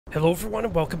Hello everyone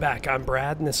and welcome back. I'm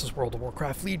Brad and this is World of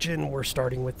Warcraft Legion. We're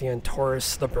starting with the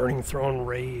Antorus, the Burning Throne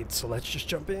raid. So let's just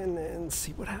jump in and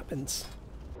see what happens.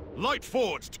 Light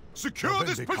forged! Secure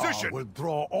this position! Will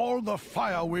draw all the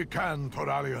fire we can,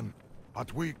 Toralion.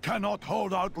 But we cannot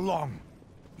hold out long.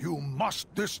 You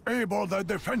must disable the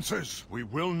defenses. We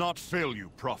will not fail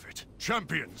you, Prophet.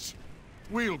 Champions!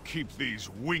 We'll keep these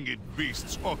winged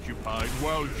beasts occupied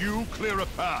while you clear a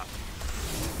path.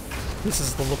 This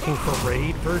is the looking for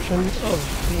raid version of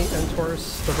the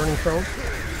Antorus, the Burning Throne.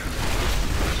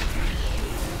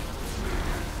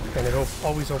 And it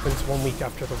always opens 1 week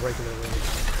after the regular raid.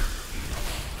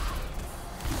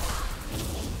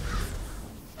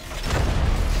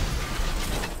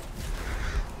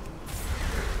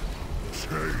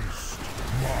 Taste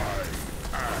my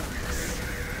axe.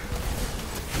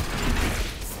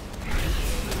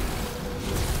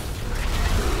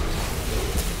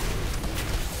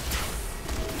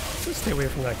 Just stay away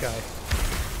from that guy.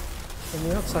 In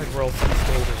the outside world, it's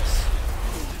dangerous.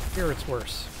 Here it's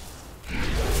worse.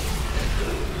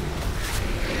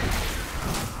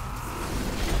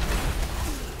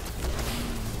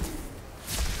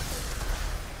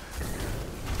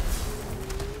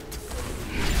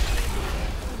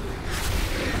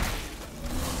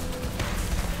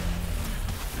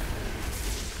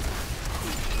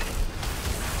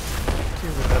 Deal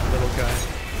with that little guy.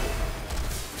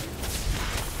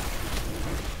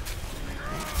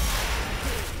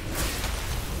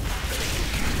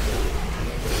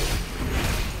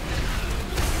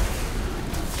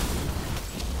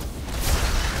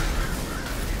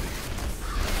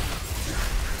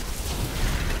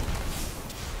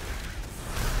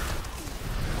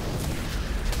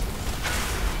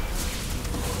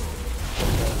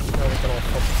 Now we can all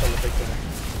focus on the big guy.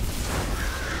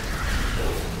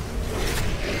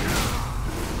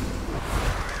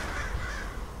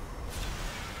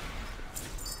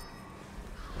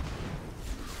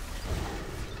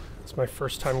 It's my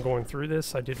first time going through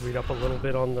this. I did read up a little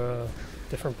bit on the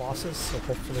different bosses, so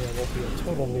hopefully I won't be a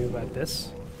total noob at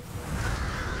this.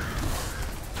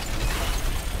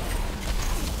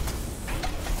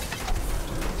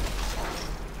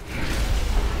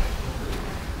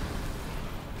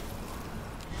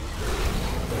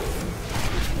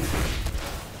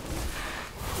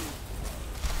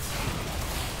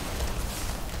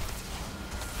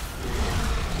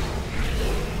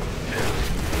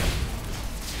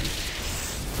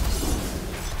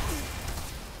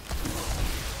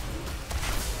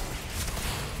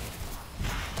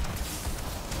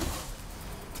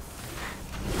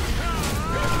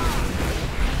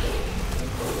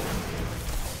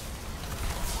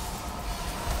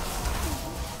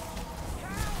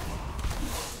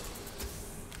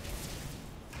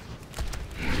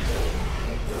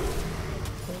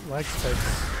 Lag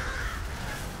spikes.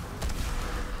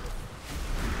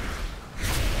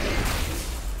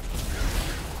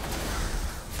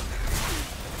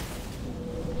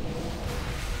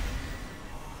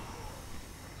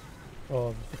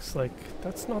 Oh, looks like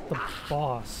that's not the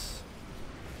boss.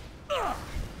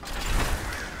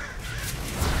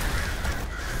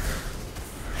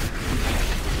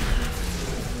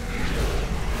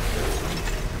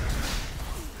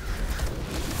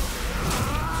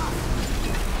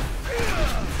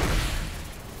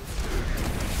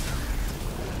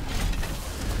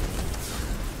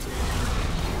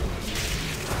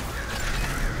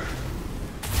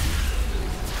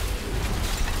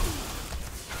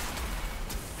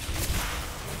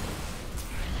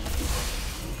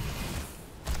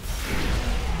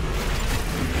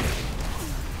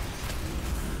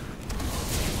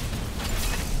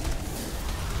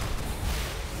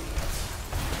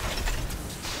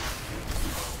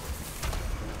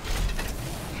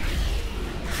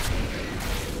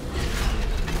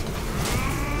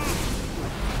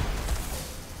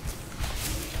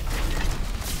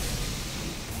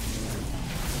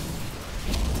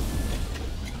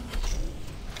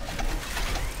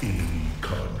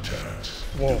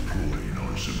 Whoa.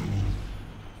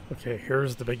 Okay,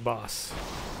 here's the big boss.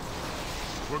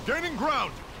 We're gaining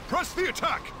ground! Press the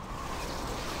attack!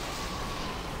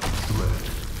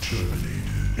 Threat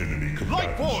terminated. Enemy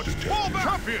Light forged! combatants Fall detected. back!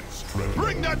 Champions!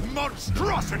 Bring that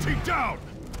monstrosity down!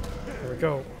 Here we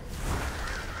go.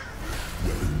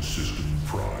 Weapon system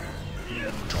prime.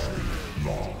 Target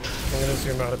locked. I'm gonna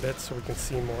zoom out a bit so we can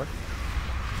see more.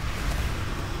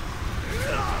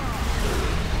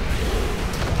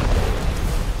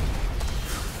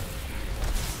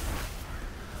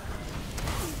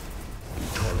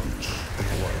 Targets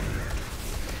acquired.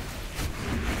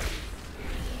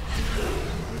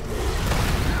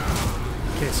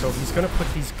 Okay, so he's going to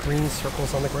put these green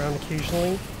circles on the ground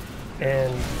occasionally,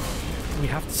 and we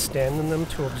have to stand in them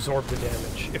to absorb the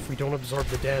damage. If we don't absorb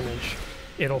the damage,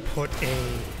 it'll put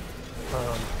a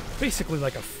basically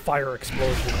like a fire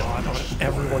explosion dot on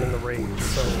everyone in the raid.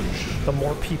 So the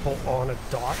more people on a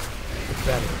dot, the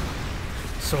better.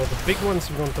 So the big ones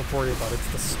we don't have to worry about,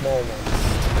 it's the small ones.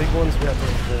 The big ones we have to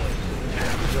avoid.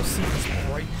 You'll see these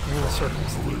bright green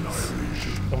circles,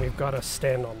 these, and we've got to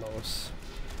stand on those.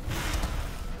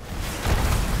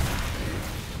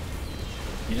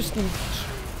 You just need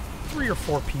 3 or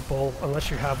 4 people, unless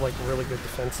you have like really good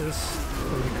defenses,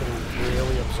 where you can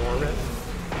really absorb it.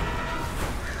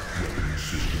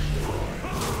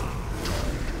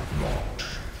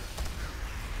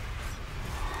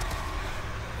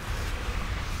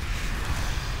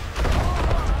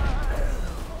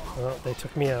 Oh, they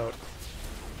took me out.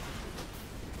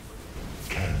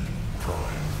 Cannon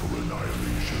prime for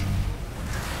annihilation.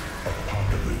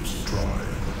 Apocalypse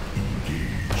drive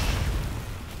engaged.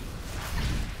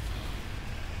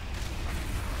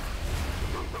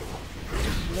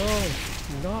 No,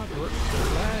 not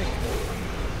lag.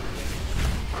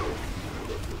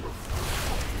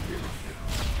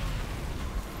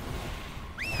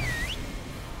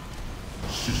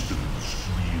 Systems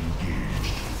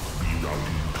re-engaged.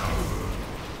 Rerouting power.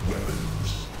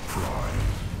 Weapons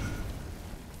primed.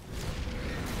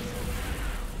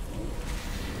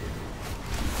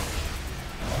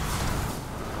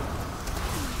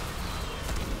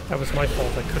 That was my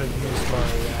fault. I could have used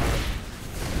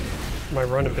my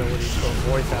run ability to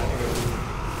avoid that.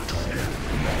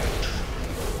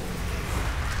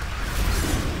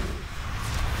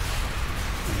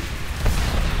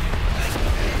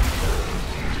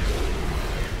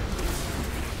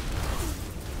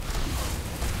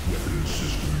 Weapon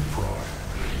system prime.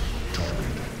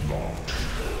 Target locked.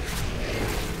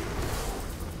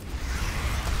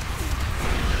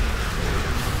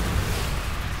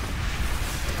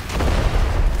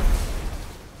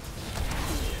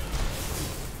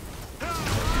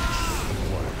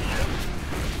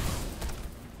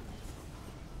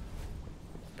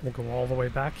 Gonna go all the way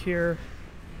back here.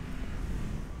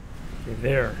 Okay,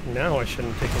 there. Now I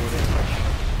shouldn't take any damage.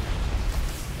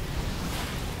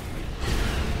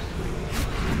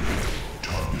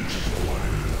 Target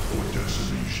acquired for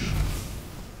decimation.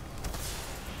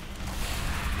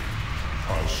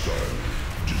 Hostile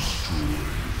destroyed.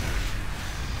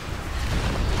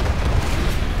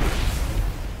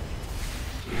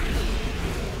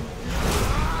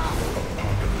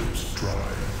 Apocalypse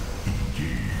drive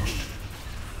engaged.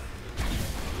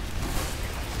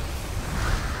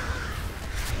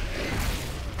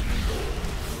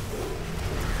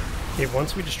 Okay,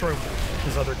 once we destroy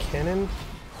his other cannon,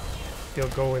 he'll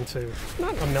go into,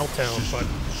 not a meltdown, but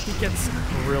he gets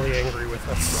really angry with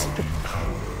us.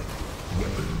 Power.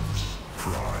 Weapons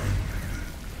primed.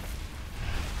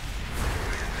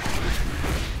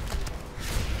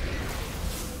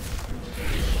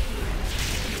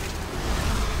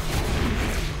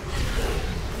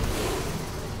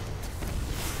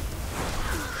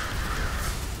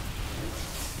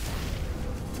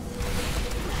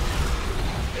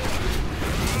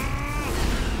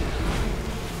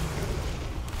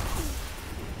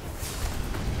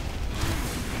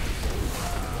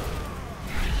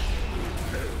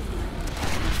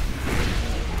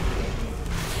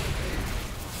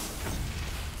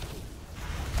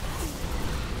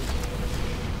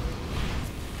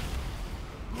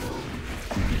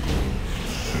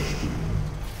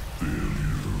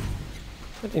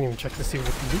 I didn't even check to see what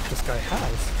loot this guy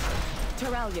has.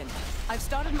 Terralion, I've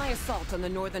started my assault on the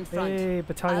northern front. Hey,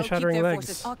 battalion I'll keep shattering their legs.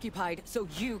 forces occupied so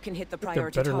you can hit the They're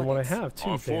priority better than what I targets. have,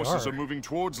 too. Our They forces are. are moving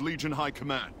towards Legion High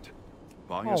Command.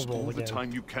 Buy I'll us roll all the again.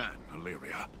 time you can,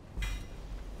 Illyria.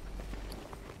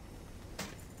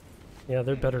 Yeah,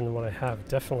 they're better than what I have.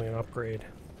 Definitely an upgrade.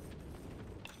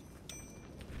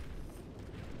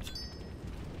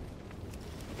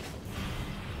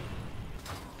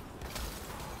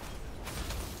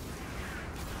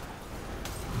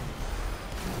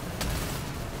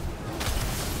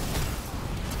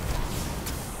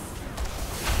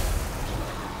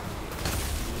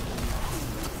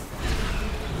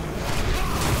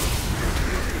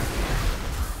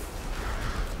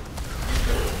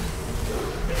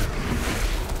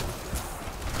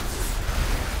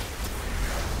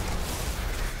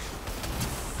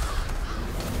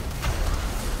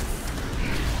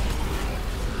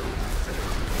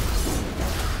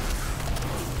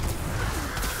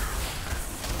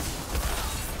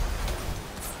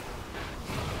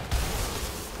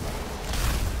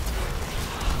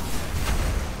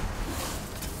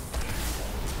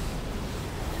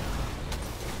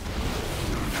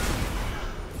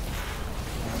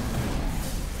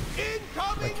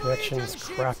 Connection's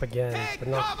crap again, but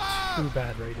not too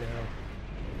bad right now.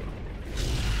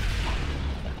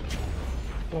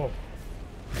 Whoa.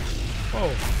 Whoa.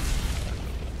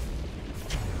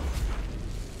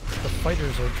 The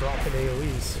fighters are dropping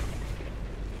AoEs.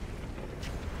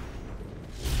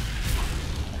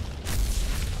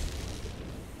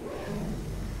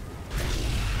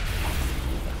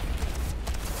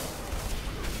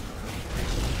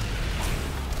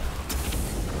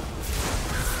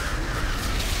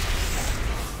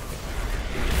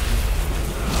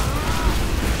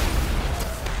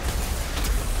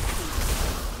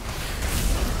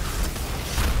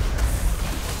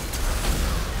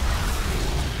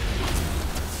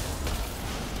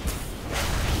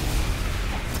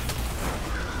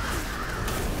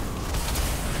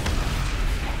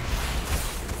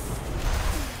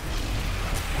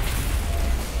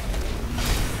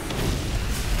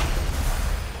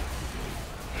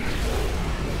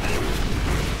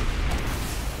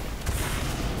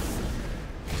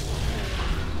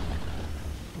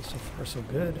 So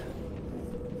good.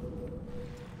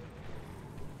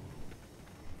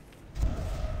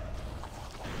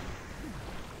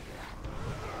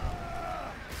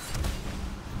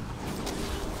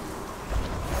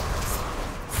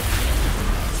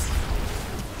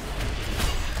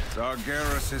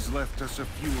 Sargeras has left us a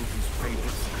few of his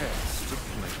favorite pets to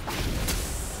play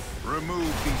with.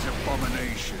 Remove these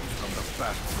abominations from the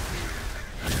battlefield.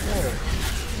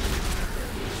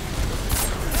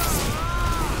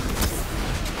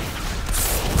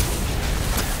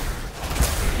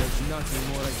 Nothing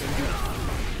more I can do.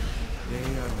 They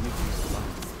are making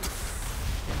life.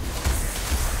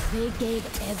 They gave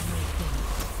everything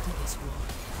to this war.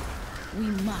 We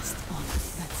must honor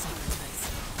that sacrifice.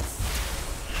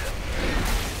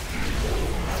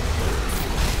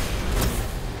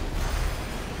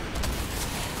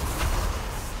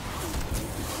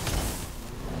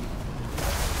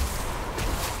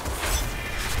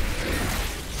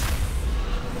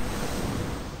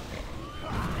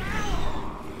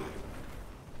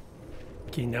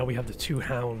 Okay, now we have the two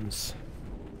hounds.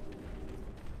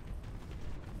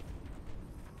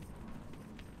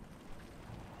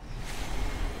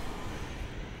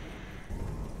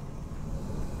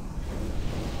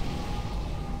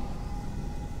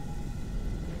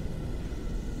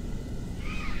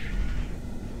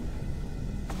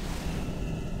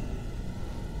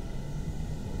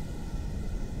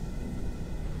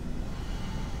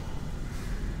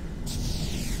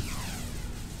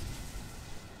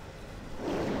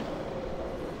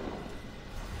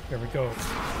 Here we go.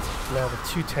 Now the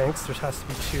two tanks, there has to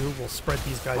be two. We'll spread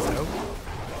these guys out. I'm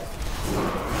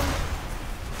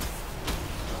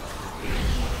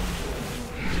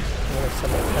going to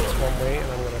send my pets one way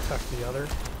and I'm going to attack the other.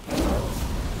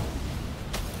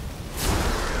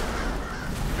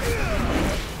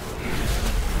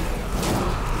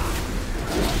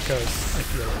 Just because I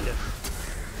feel like it.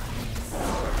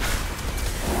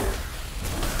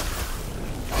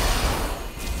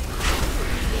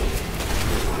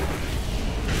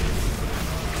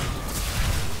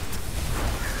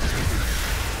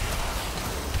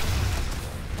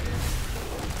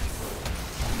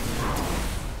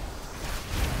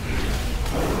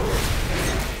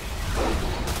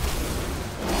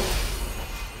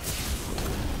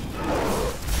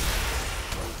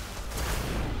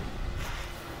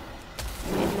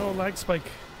 Lag spike.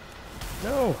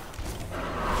 No.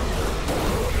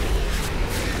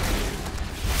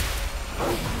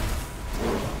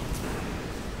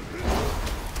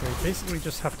 We basically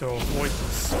just have to avoid the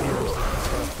spears that he's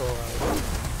going to throw out.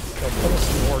 They'll put us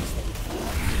towards them.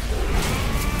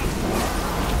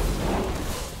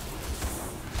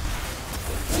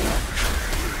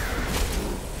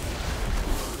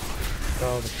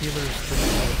 Oh, the healers did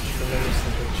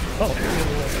tremendously good job. Oh,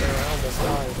 healing us there. I almost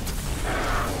died.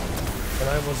 And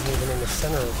I wasn't even in the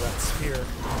center of that sphere.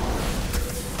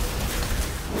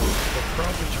 They'll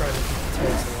probably try to keep the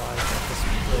tanks alive at this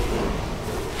point.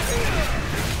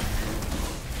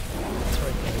 That's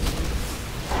right, guys.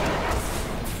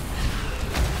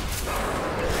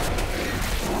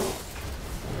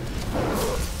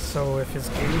 So if his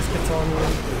gaze gets on you,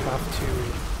 you have to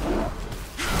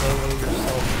angle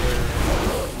yourself there.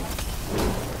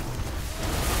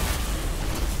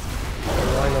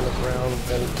 Lying on the ground,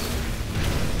 then.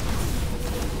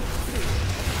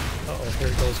 Uh-oh, here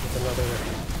he goes with another.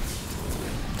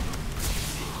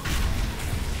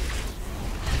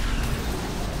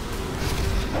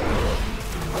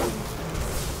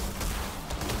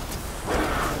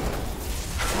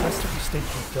 Best if you stay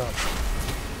geeked up.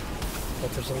 But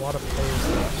there's a lot of players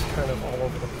that are just kind of all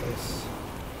over the place.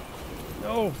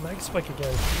 No, lag spike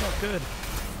again. Not good.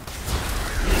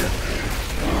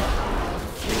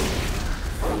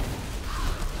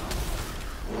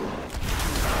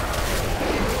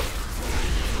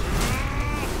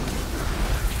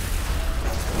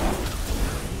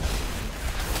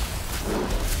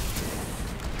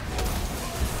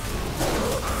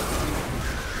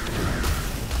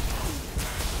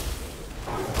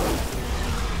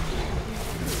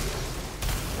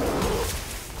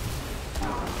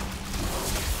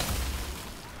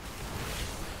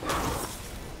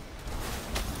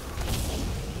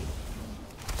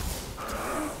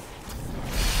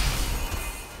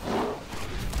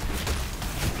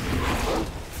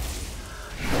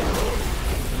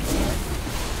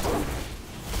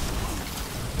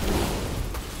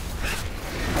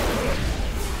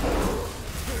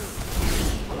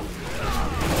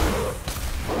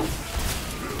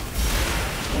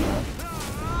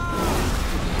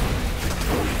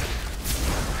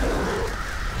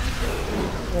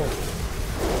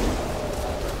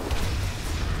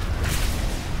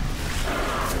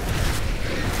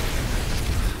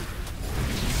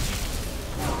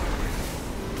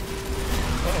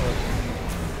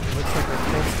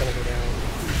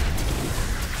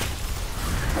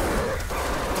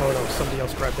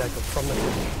 Grab that from the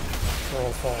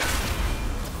wrong fall.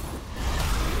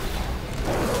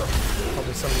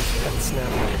 Probably somebody's pet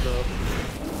snap on the go.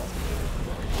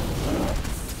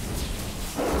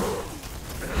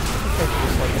 I think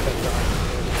just like that die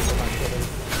and go back with him.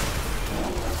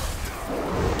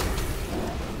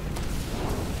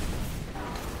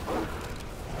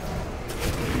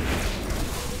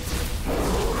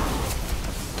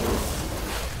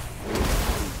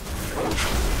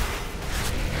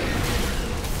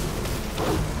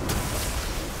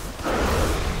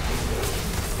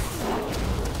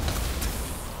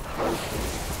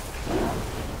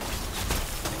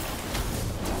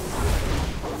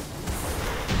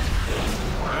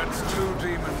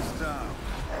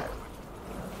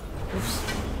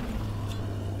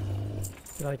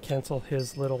 Did I cancel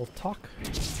his little talky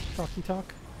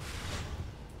talk?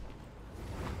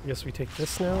 I guess we take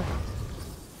this now?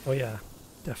 Oh yeah,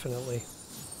 definitely.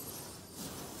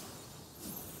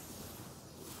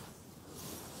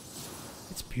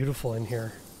 It's beautiful in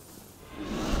here.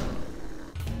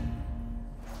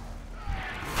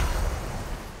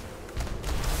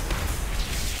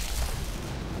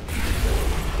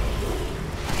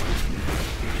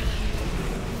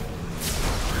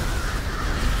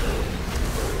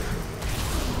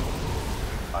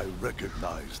 I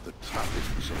recognize the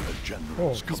trappings of the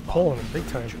general's he's pulling it big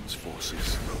time. Legion's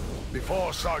forces.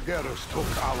 Before Sargeras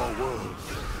took our world,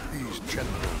 these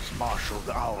generals marshaled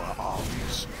our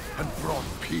armies and brought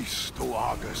peace to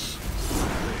Argus.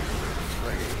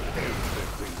 They betrayed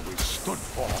everything we stood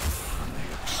for, and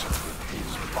they accepted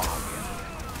his bargain.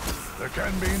 There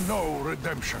can be no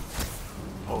redemption,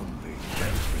 only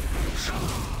retribution.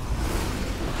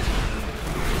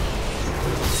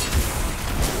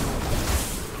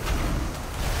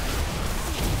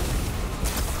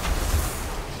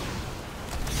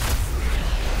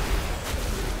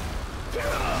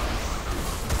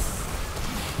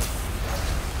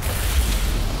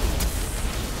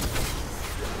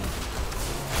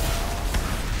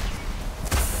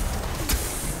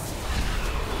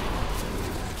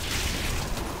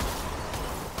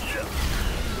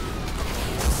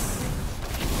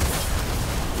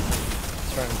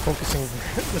 Focusing.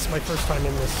 This is my first time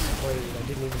in this raid. I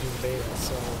didn't even do the beta,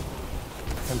 so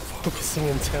I'm focusing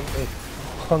intently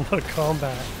on the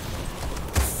combat.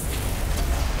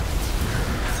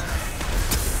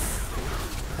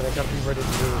 And I gotta be ready to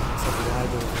do something I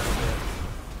do a little bit.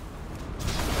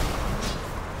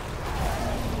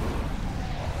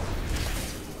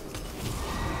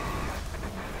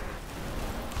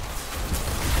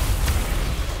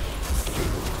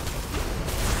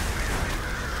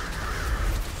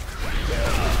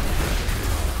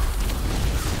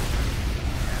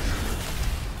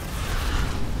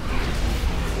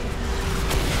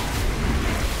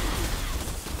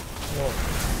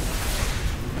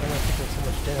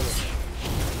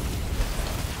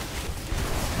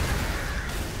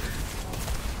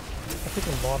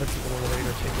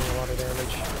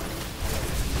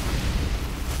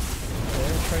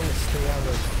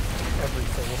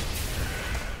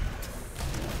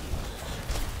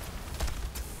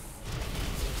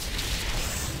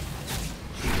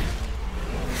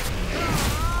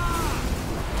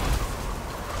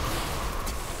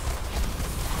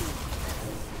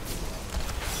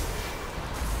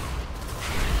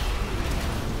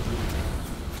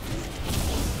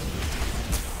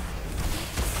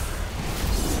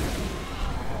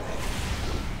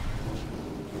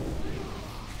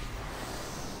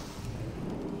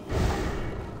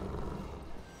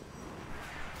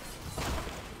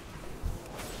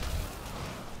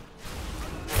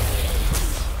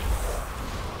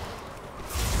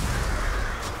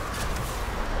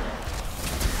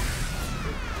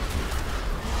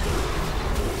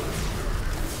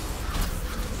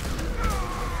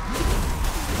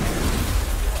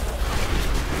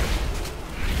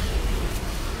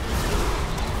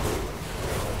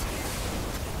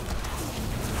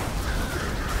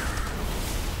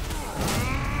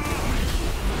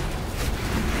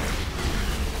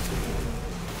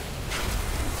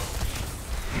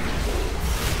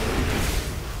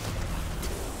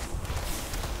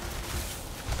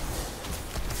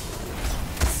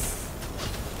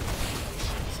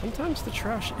 Sometimes the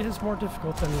trash is more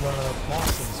difficult than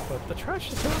bosses, but the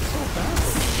trash is not so bad.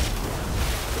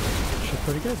 Actually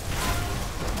pretty good.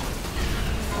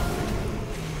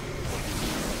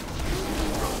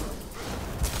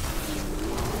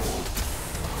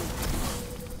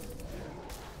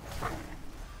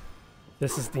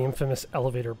 This is the infamous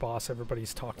elevator boss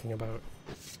everybody's talking about.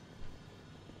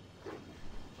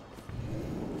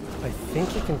 I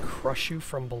think it can crush you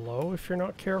from below if you're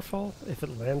not careful, if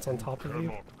it lands on top of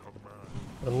you.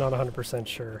 But I'm not 100%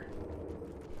 sure.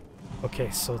 Okay,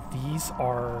 so these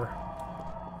are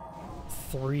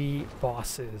 3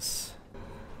 bosses.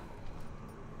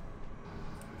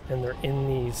 And they're in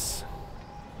these...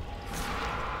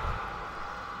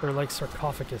 They're like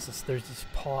sarcophaguses. There's these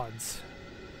pods.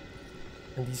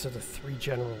 And these are the 3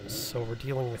 generals. So we're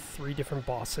dealing with 3 different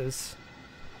bosses.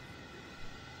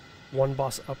 1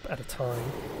 boss up at a time.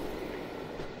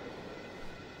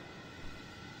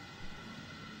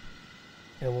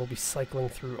 And we'll be cycling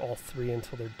through all 3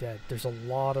 until they're dead. There's a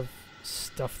lot of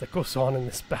stuff that goes on in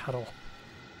this battle.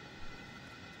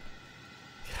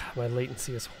 My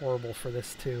latency is horrible for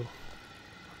this too.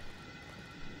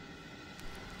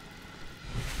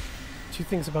 2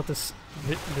 things about this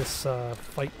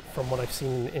fight from what I've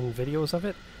seen in videos of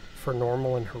it, for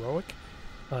normal and heroic.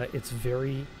 It's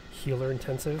very healer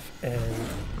intensive, and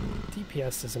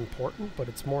DPS is important, but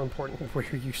it's more important where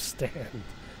you stand.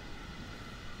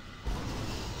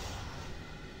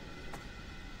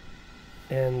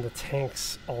 And the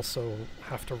tanks also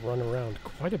have to run around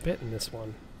quite a bit in this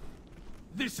one.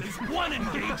 This is one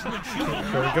engagement you will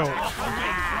There we not go. walk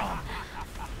away from.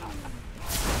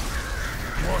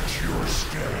 Watch your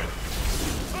step.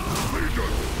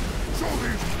 Legion, show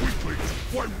these weaklings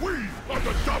why we are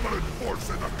the dominant force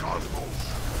in the cosmos.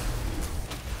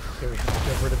 Okay, we have to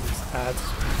get rid of these ads as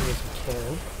quickly as we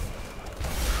can.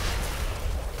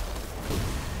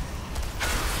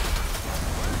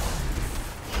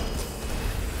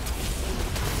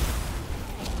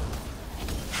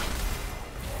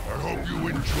 I hope you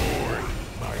enjoy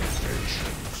my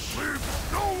patience. Leave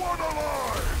no one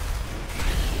alive!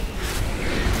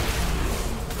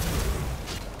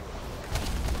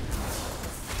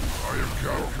 I am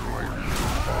calculating the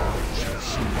odds of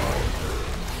survival.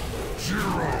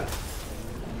 0.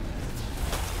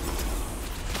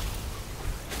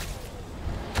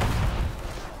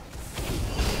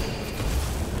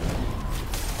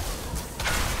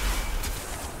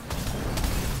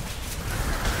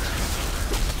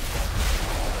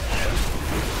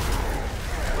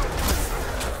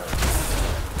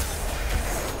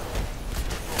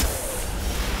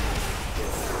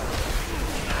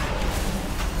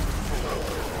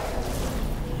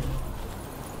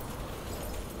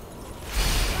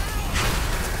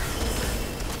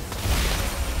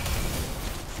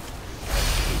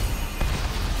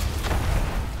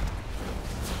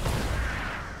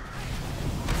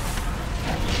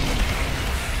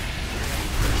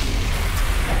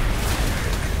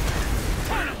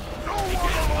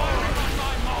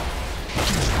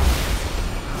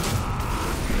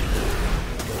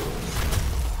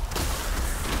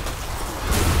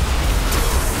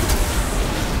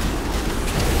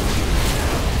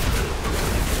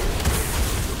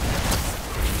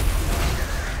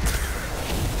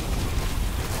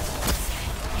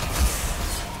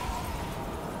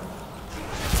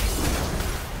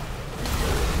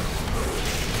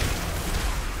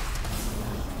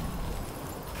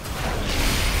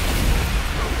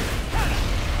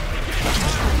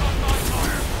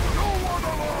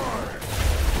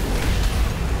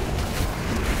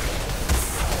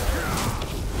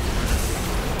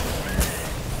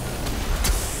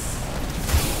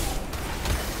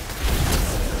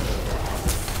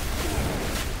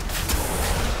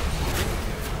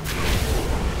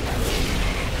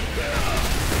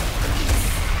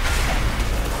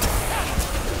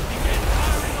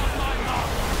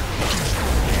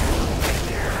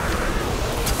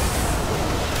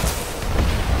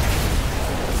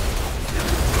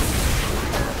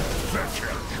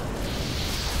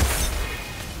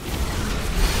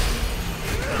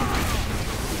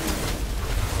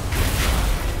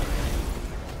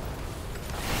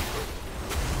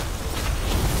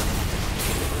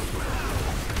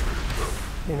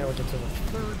 Okay, now we get to the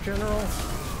 3rd general.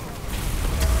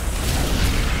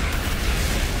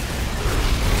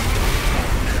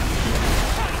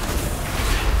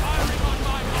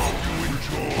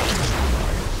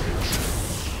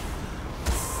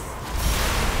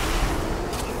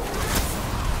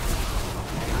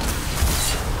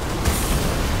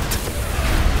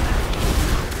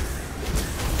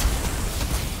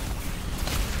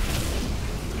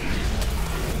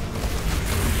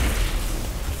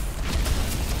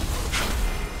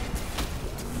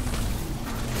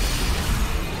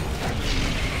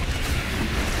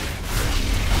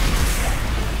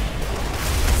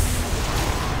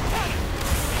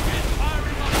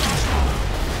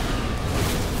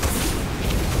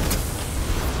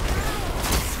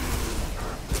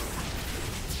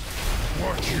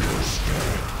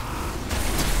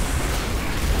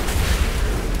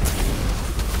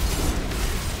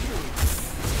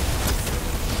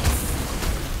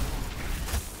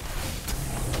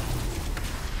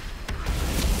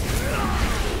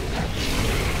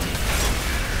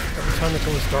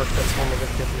 dark, that's when we're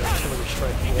going to get the artillery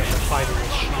strike, and we have to hide in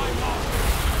this shield.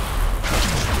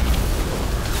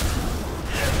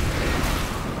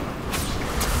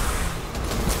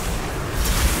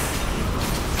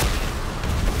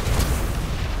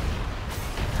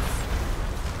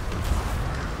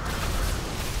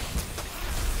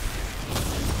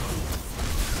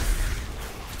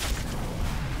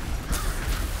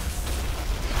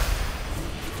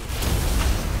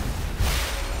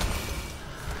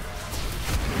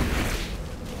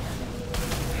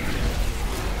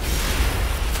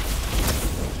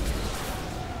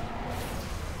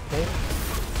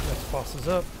 Boss is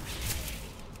up.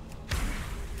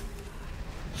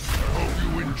 I hope you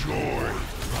enjoy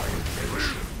my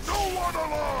adventure. Leave no one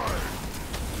alive!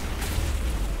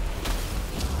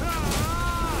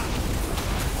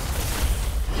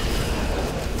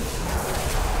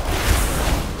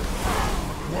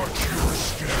 Watch your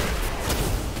step.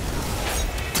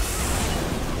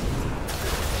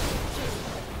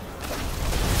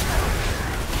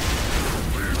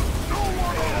 Leave no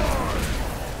one alive!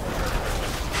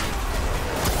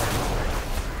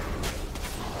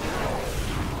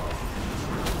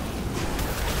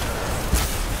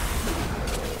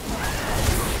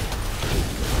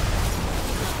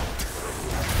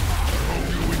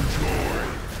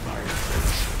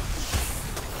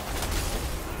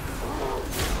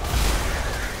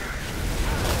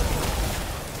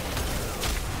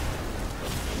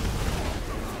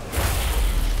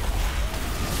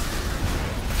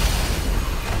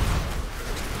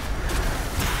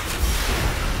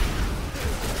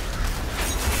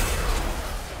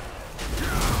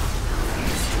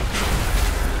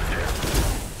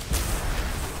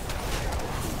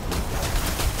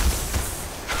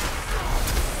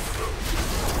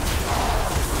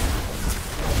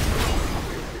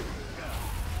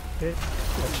 Okay,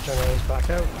 next general is back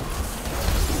out.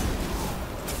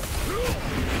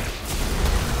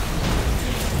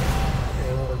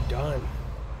 And we're done.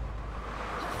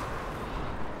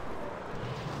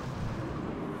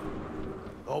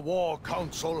 The War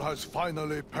Council has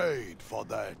finally paid for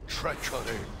their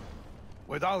treachery.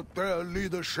 Without their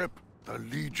leadership, the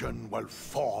Legion will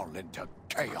fall into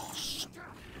chaos.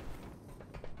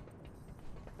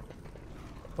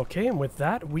 Okay, and with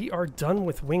that, we are done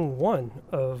with Wing 1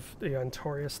 of the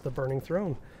Antorus, the Burning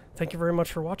Throne. Thank you very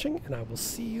much for watching, and I will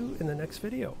see you in the next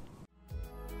video.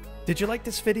 Did you like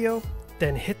this video?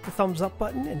 Then hit the thumbs up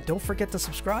button, and don't forget to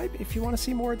subscribe if you want to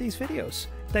see more of these videos.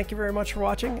 Thank you very much for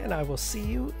watching, and I will see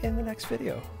you in the next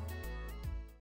video.